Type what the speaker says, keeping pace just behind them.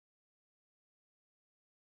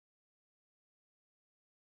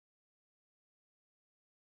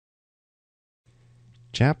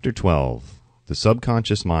Chapter 12. The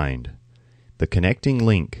Subconscious Mind. The Connecting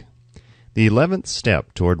Link. The 11th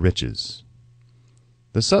Step Toward Riches.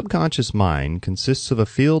 The subconscious mind consists of a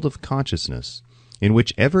field of consciousness in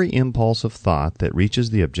which every impulse of thought that reaches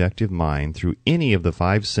the objective mind through any of the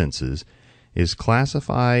five senses is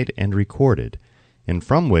classified and recorded, and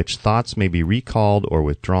from which thoughts may be recalled or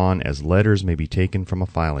withdrawn as letters may be taken from a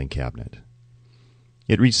filing cabinet.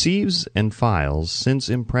 It receives and files sense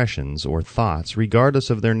impressions or thoughts regardless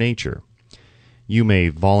of their nature. You may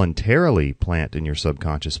voluntarily plant in your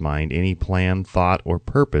subconscious mind any plan, thought, or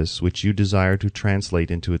purpose which you desire to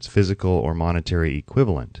translate into its physical or monetary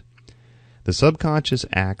equivalent. The subconscious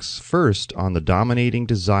acts first on the dominating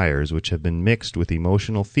desires which have been mixed with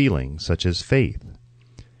emotional feelings, such as faith.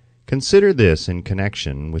 Consider this in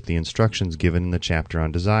connection with the instructions given in the chapter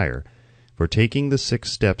on desire, for taking the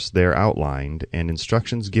 6 steps there outlined and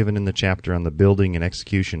instructions given in the chapter on the building and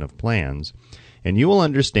execution of plans, and you will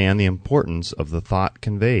understand the importance of the thought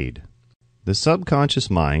conveyed. The subconscious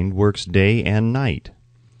mind works day and night.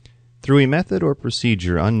 Through a method or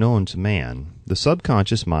procedure unknown to man, the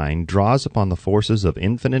subconscious mind draws upon the forces of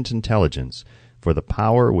infinite intelligence for the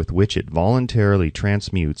power with which it voluntarily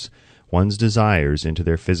transmutes one's desires into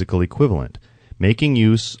their physical equivalent, making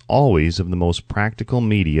use always of the most practical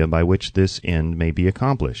media by which this end may be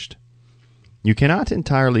accomplished. You cannot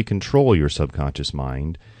entirely control your subconscious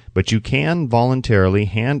mind, but you can voluntarily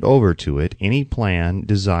hand over to it any plan,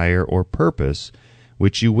 desire, or purpose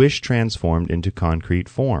which you wish transformed into concrete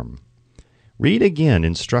form. Read again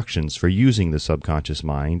instructions for using the subconscious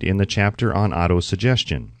mind in the chapter on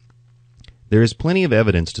autosuggestion. There is plenty of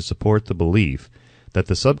evidence to support the belief that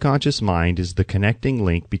the subconscious mind is the connecting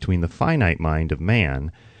link between the finite mind of man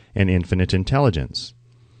and infinite intelligence.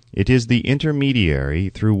 It is the intermediary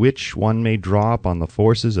through which one may draw upon the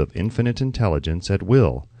forces of infinite intelligence at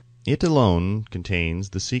will. It alone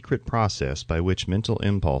contains the secret process by which mental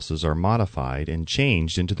impulses are modified and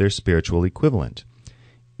changed into their spiritual equivalent.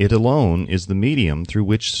 It alone is the medium through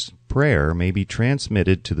which prayer may be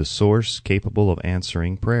transmitted to the source capable of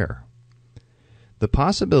answering prayer. The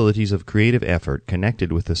possibilities of creative effort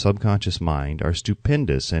connected with the subconscious mind are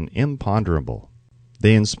stupendous and imponderable.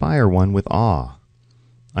 They inspire one with awe.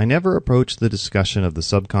 I never approach the discussion of the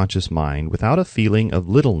subconscious mind without a feeling of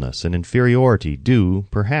littleness and inferiority due,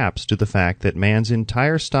 perhaps, to the fact that man's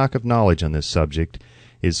entire stock of knowledge on this subject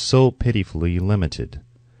is so pitifully limited.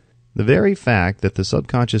 The very fact that the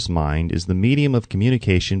subconscious mind is the medium of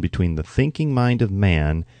communication between the thinking mind of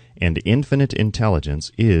man and infinite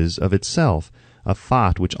intelligence is, of itself, a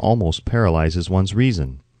thought which almost paralyzes one's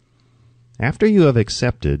reason. After you have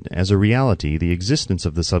accepted as a reality the existence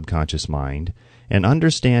of the subconscious mind and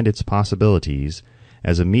understand its possibilities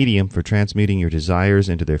as a medium for transmuting your desires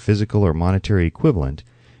into their physical or monetary equivalent,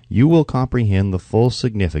 you will comprehend the full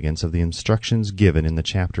significance of the instructions given in the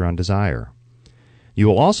chapter on desire. You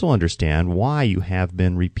will also understand why you have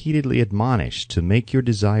been repeatedly admonished to make your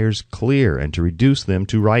desires clear and to reduce them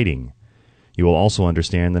to writing. You will also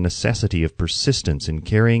understand the necessity of persistence in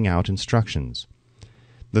carrying out instructions.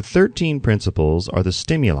 The 13 principles are the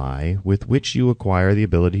stimuli with which you acquire the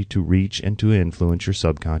ability to reach and to influence your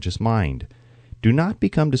subconscious mind. Do not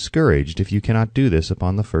become discouraged if you cannot do this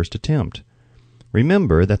upon the first attempt.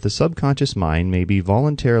 Remember that the subconscious mind may be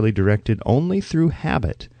voluntarily directed only through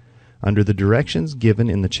habit, under the directions given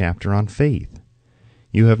in the chapter on faith.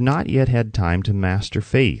 You have not yet had time to master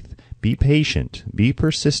faith. Be patient. Be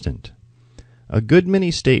persistent. A good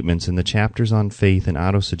many statements in the chapters on faith and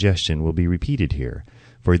autosuggestion will be repeated here,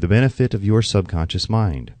 for the benefit of your subconscious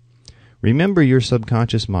mind. Remember, your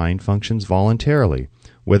subconscious mind functions voluntarily,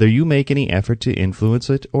 whether you make any effort to influence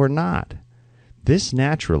it or not. This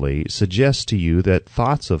naturally suggests to you that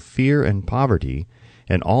thoughts of fear and poverty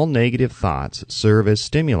and all negative thoughts serve as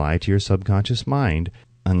stimuli to your subconscious mind,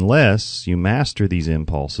 unless you master these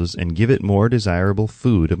impulses and give it more desirable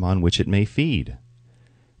food upon which it may feed.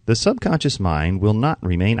 The subconscious mind will not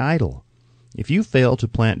remain idle. If you fail to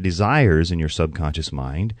plant desires in your subconscious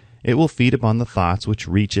mind, it will feed upon the thoughts which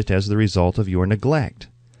reach it as the result of your neglect.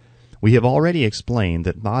 We have already explained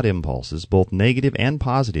that thought impulses, both negative and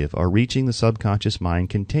positive, are reaching the subconscious mind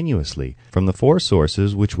continuously from the 4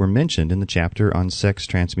 sources which were mentioned in the chapter on sex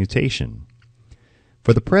transmutation.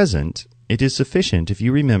 For the present, it is sufficient if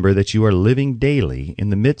you remember that you are living daily in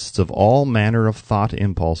the midst of all manner of thought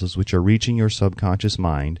impulses which are reaching your subconscious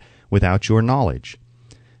mind without your knowledge.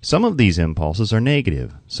 Some of these impulses are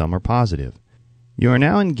negative, some are positive. You are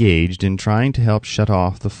now engaged in trying to help shut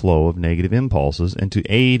off the flow of negative impulses and to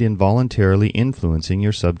aid in voluntarily influencing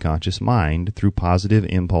your subconscious mind through positive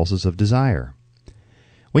impulses of desire.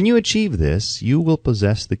 When you achieve this, you will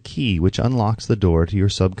possess the key which unlocks the door to your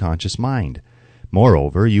subconscious mind.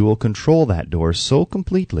 Moreover, you will control that door so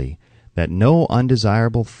completely that no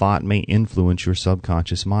undesirable thought may influence your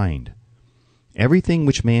subconscious mind. Everything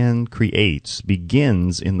which man creates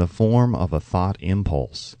begins in the form of a thought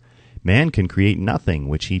impulse. Man can create nothing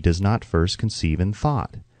which he does not first conceive in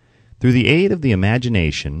thought. Through the aid of the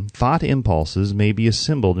imagination, thought impulses may be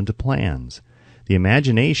assembled into plans. The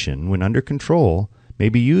imagination, when under control, may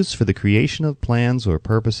be used for the creation of plans or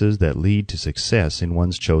purposes that lead to success in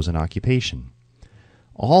one's chosen occupation.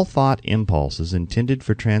 All thought impulses intended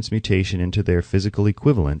for transmutation into their physical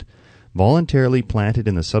equivalent, voluntarily planted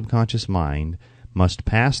in the subconscious mind, must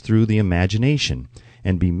pass through the imagination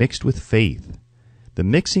and be mixed with faith. The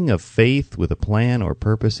mixing of faith with a plan or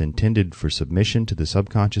purpose intended for submission to the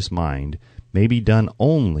subconscious mind may be done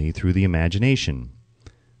only through the imagination.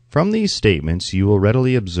 From these statements you will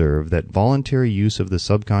readily observe that voluntary use of the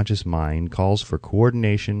subconscious mind calls for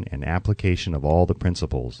coordination and application of all the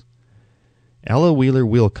principles. Ella Wheeler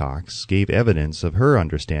Wilcox gave evidence of her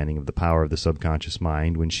understanding of the power of the subconscious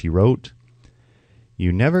mind when she wrote,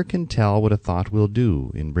 "You never can tell what a thought will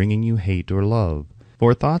do in bringing you hate or love,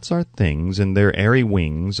 for thoughts are things, and their airy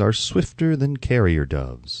wings are swifter than carrier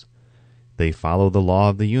doves. They follow the law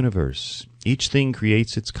of the universe, each thing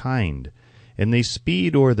creates its kind, and they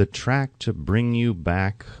speed o'er the track to bring you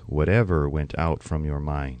back whatever went out from your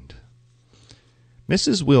mind."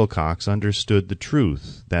 Mrs. Wilcox understood the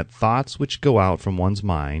truth that thoughts which go out from one's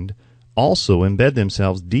mind also embed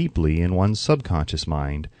themselves deeply in one's subconscious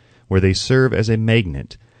mind, where they serve as a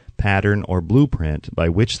magnet, pattern, or blueprint by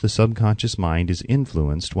which the subconscious mind is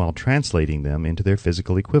influenced while translating them into their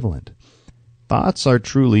physical equivalent. Thoughts are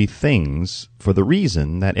truly things for the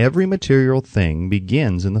reason that every material thing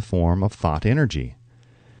begins in the form of thought energy.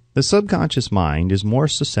 The subconscious mind is more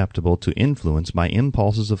susceptible to influence by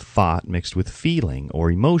impulses of thought mixed with feeling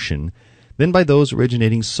or emotion than by those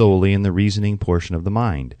originating solely in the reasoning portion of the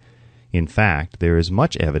mind. In fact, there is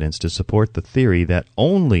much evidence to support the theory that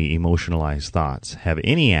only emotionalized thoughts have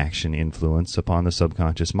any action influence upon the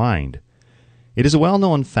subconscious mind. It is a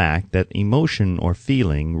well-known fact that emotion or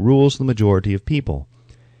feeling rules the majority of people.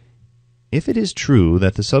 If it is true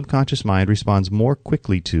that the subconscious mind responds more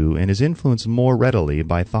quickly to and is influenced more readily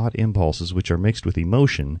by thought impulses which are mixed with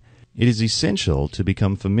emotion, it is essential to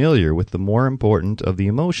become familiar with the more important of the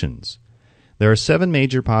emotions. There are 7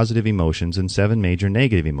 major positive emotions and 7 major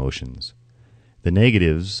negative emotions. The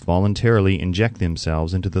negatives voluntarily inject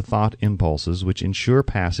themselves into the thought impulses which ensure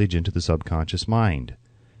passage into the subconscious mind.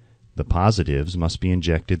 The positives must be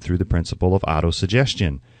injected through the principle of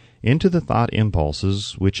autosuggestion into the thought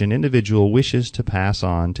impulses which an individual wishes to pass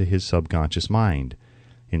on to his subconscious mind.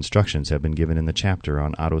 Instructions have been given in the chapter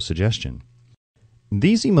on autosuggestion.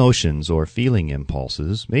 These emotions or feeling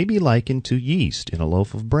impulses may be likened to yeast in a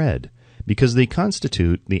loaf of bread, because they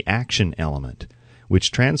constitute the action element,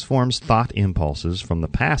 which transforms thought impulses from the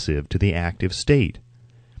passive to the active state.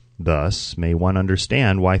 Thus may one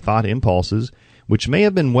understand why thought impulses, which may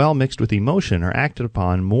have been well mixed with emotion, are acted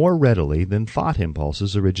upon more readily than thought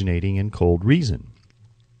impulses originating in cold reason.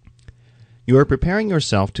 You are preparing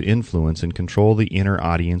yourself to influence and control the inner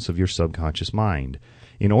audience of your subconscious mind,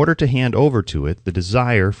 in order to hand over to it the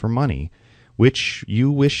desire for money, which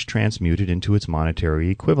you wish transmuted into its monetary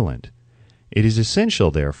equivalent. It is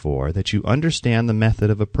essential, therefore, that you understand the method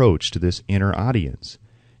of approach to this inner audience.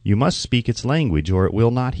 You must speak its language, or it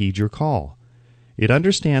will not heed your call. It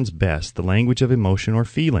understands best the language of emotion or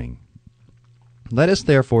feeling. Let us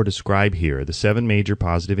therefore describe here the 7 major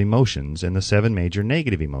positive emotions and the 7 major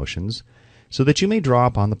negative emotions, so that you may draw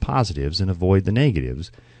upon the positives and avoid the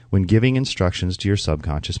negatives when giving instructions to your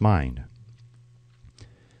subconscious mind.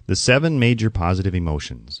 The 7 major positive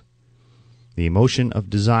emotions: the emotion of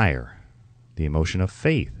desire, the emotion of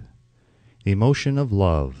faith, the emotion of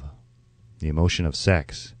love, the emotion of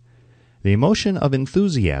sex, the emotion of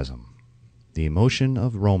enthusiasm, the emotion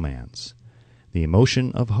of romance, the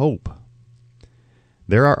emotion of hope.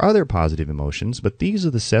 There are other positive emotions, but these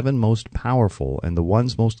are the 7 most powerful and the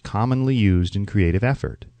ones most commonly used in creative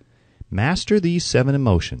effort. Master these 7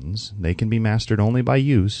 emotions, they can be mastered only by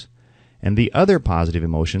use, and the other positive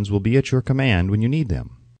emotions will be at your command when you need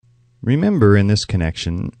them. Remember in this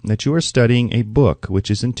connection that you are studying a book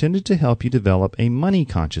which is intended to help you develop a money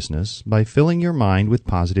consciousness by filling your mind with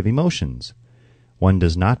positive emotions. One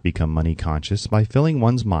does not become money conscious by filling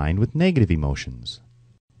one's mind with negative emotions.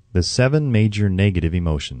 The 7 major negative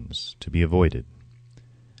emotions to be avoided: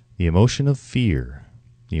 the emotion of fear,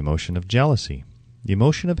 the emotion of jealousy, the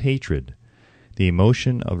emotion of hatred, the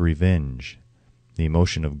emotion of revenge, the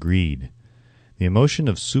emotion of greed, the emotion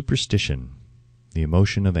of superstition, the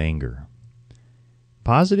emotion of anger.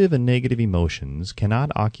 Positive and negative emotions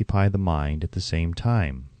cannot occupy the mind at the same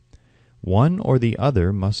time. One or the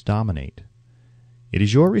other must dominate. It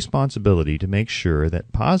is your responsibility to make sure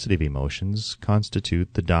that positive emotions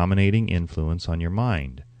constitute the dominating influence on your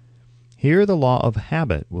mind. Here the law of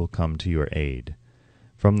habit will come to your aid,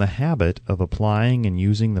 from the habit of applying and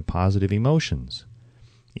using the positive emotions.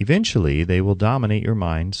 Eventually they will dominate your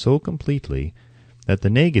mind so completely that the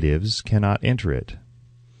negatives cannot enter it.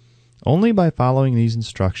 Only by following these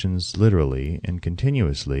instructions literally and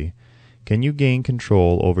continuously can you gain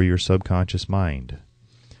control over your subconscious mind.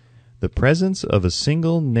 The presence of a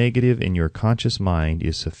single negative in your conscious mind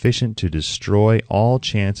is sufficient to destroy all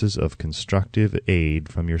chances of constructive aid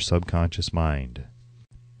from your subconscious mind.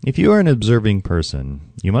 If you are an observing person,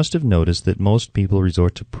 you must have noticed that most people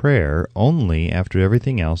resort to prayer only after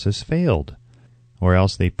everything else has failed, or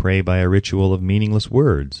else they pray by a ritual of meaningless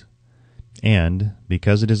words. And,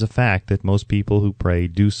 because it is a fact that most people who pray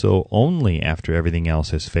do so only after everything else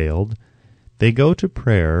has failed, they go to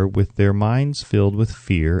prayer with their minds filled with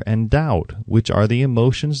fear and doubt, which are the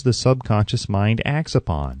emotions the subconscious mind acts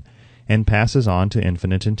upon and passes on to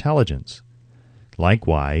infinite intelligence.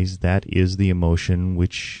 Likewise, that is the emotion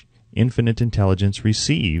which infinite intelligence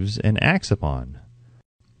receives and acts upon.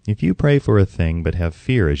 If you pray for a thing but have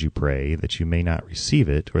fear as you pray that you may not receive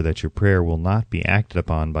it, or that your prayer will not be acted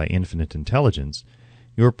upon by infinite intelligence,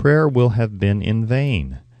 your prayer will have been in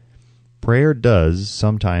vain. Prayer does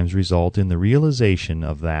sometimes result in the realization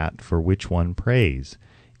of that for which one prays.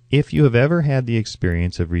 If you have ever had the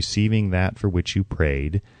experience of receiving that for which you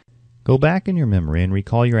prayed, go back in your memory and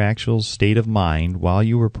recall your actual state of mind while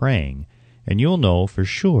you were praying, and you'll know for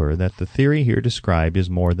sure that the theory here described is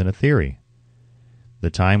more than a theory.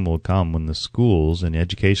 The time will come when the schools and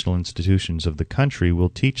educational institutions of the country will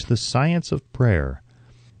teach the science of prayer.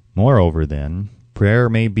 Moreover, then, prayer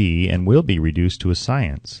may be and will be reduced to a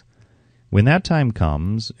science. When that time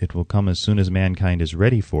comes, it will come as soon as mankind is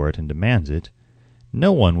ready for it and demands it.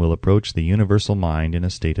 No one will approach the universal mind in a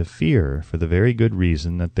state of fear, for the very good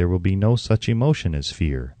reason that there will be no such emotion as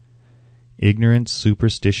fear. Ignorance,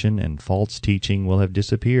 superstition, and false teaching will have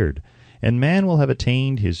disappeared, and man will have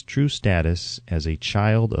attained his true status as a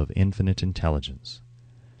child of infinite intelligence.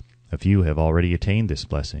 A few have already attained this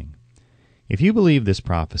blessing. If you believe this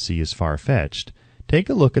prophecy is far-fetched, take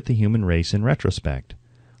a look at the human race in retrospect.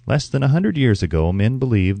 Less than 100 years ago, men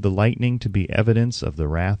believed the lightning to be evidence of the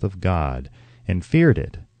wrath of God, and feared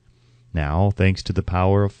it. Now, thanks to the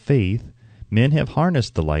power of faith, men have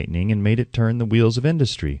harnessed the lightning and made it turn the wheels of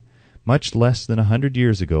industry. Much less than 100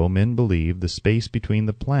 years ago, men believed the space between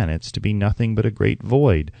the planets to be nothing but a great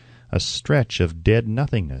void, a stretch of dead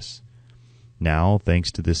nothingness. Now,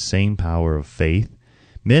 thanks to this same power of faith,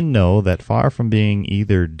 men know that far from being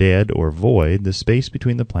either dead or void, the space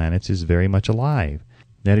between the planets is very much alive,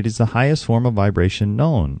 that it is the highest form of vibration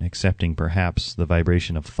known, excepting perhaps the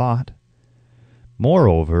vibration of thought.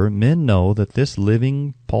 Moreover, men know that this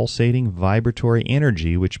living, pulsating, vibratory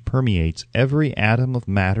energy which permeates every atom of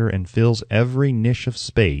matter and fills every niche of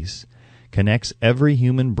space, connects every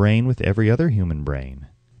human brain with every other human brain.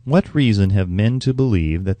 What reason have men to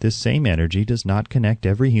believe that this same energy does not connect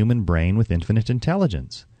every human brain with infinite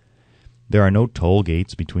intelligence? There are no toll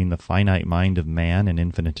gates between the finite mind of man and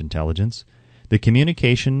infinite intelligence. The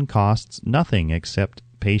communication costs nothing except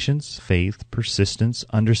patience, faith, persistence,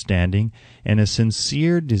 understanding, and a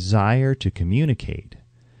sincere desire to communicate.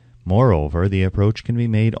 Moreover, the approach can be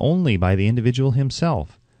made only by the individual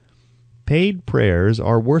himself. Paid prayers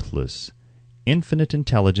are worthless. Infinite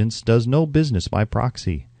intelligence does no business by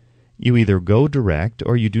proxy. You either go direct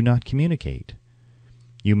or you do not communicate.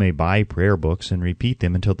 You may buy prayer books and repeat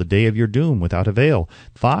them until the day of your doom without avail.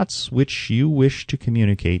 Thoughts which you wish to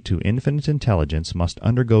communicate to infinite intelligence must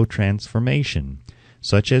undergo transformation,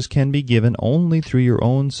 such as can be given only through your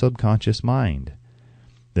own subconscious mind.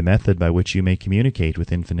 The method by which you may communicate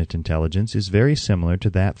with infinite intelligence is very similar to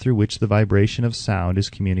that through which the vibration of sound is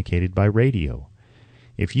communicated by radio.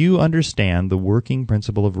 If you understand the working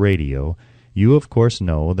principle of radio, you of course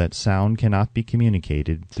know that sound cannot be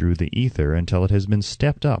communicated through the ether until it has been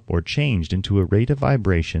stepped up or changed into a rate of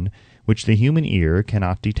vibration which the human ear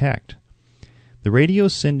cannot detect. The radio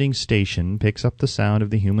sending station picks up the sound of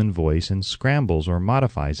the human voice and scrambles or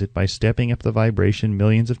modifies it by stepping up the vibration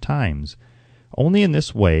millions of times. Only in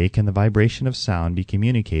this way can the vibration of sound be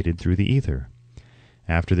communicated through the ether.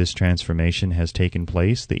 After this transformation has taken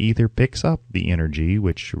place, the ether picks up the energy,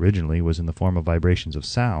 which originally was in the form of vibrations of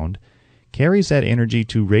sound, carries that energy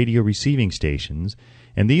to radio receiving stations,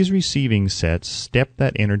 and these receiving sets step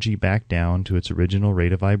that energy back down to its original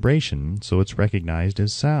rate of vibration, so it's recognized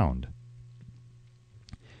as sound.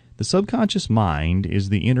 The subconscious mind is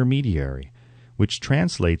the intermediary, which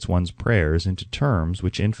translates one's prayers into terms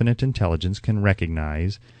which infinite intelligence can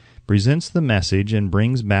recognize, presents the message, and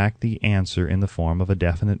brings back the answer in the form of a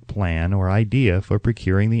definite plan or idea for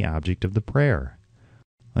procuring the object of the prayer.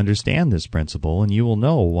 Understand this principle, and you will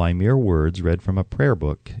know why mere words read from a prayer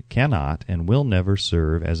book cannot and will never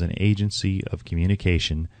serve as an agency of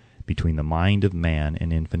communication between the mind of man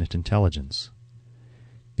and infinite intelligence.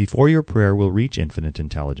 Before your prayer will reach infinite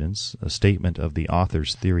intelligence, a statement of the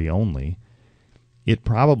author's theory only, it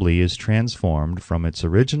probably is transformed from its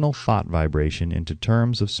original thought vibration into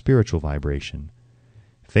terms of spiritual vibration.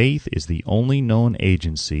 Faith is the only known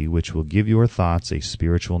agency which will give your thoughts a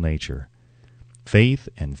spiritual nature. Faith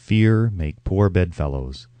and fear make poor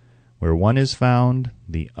bedfellows. Where one is found,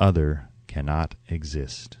 the other cannot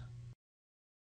exist.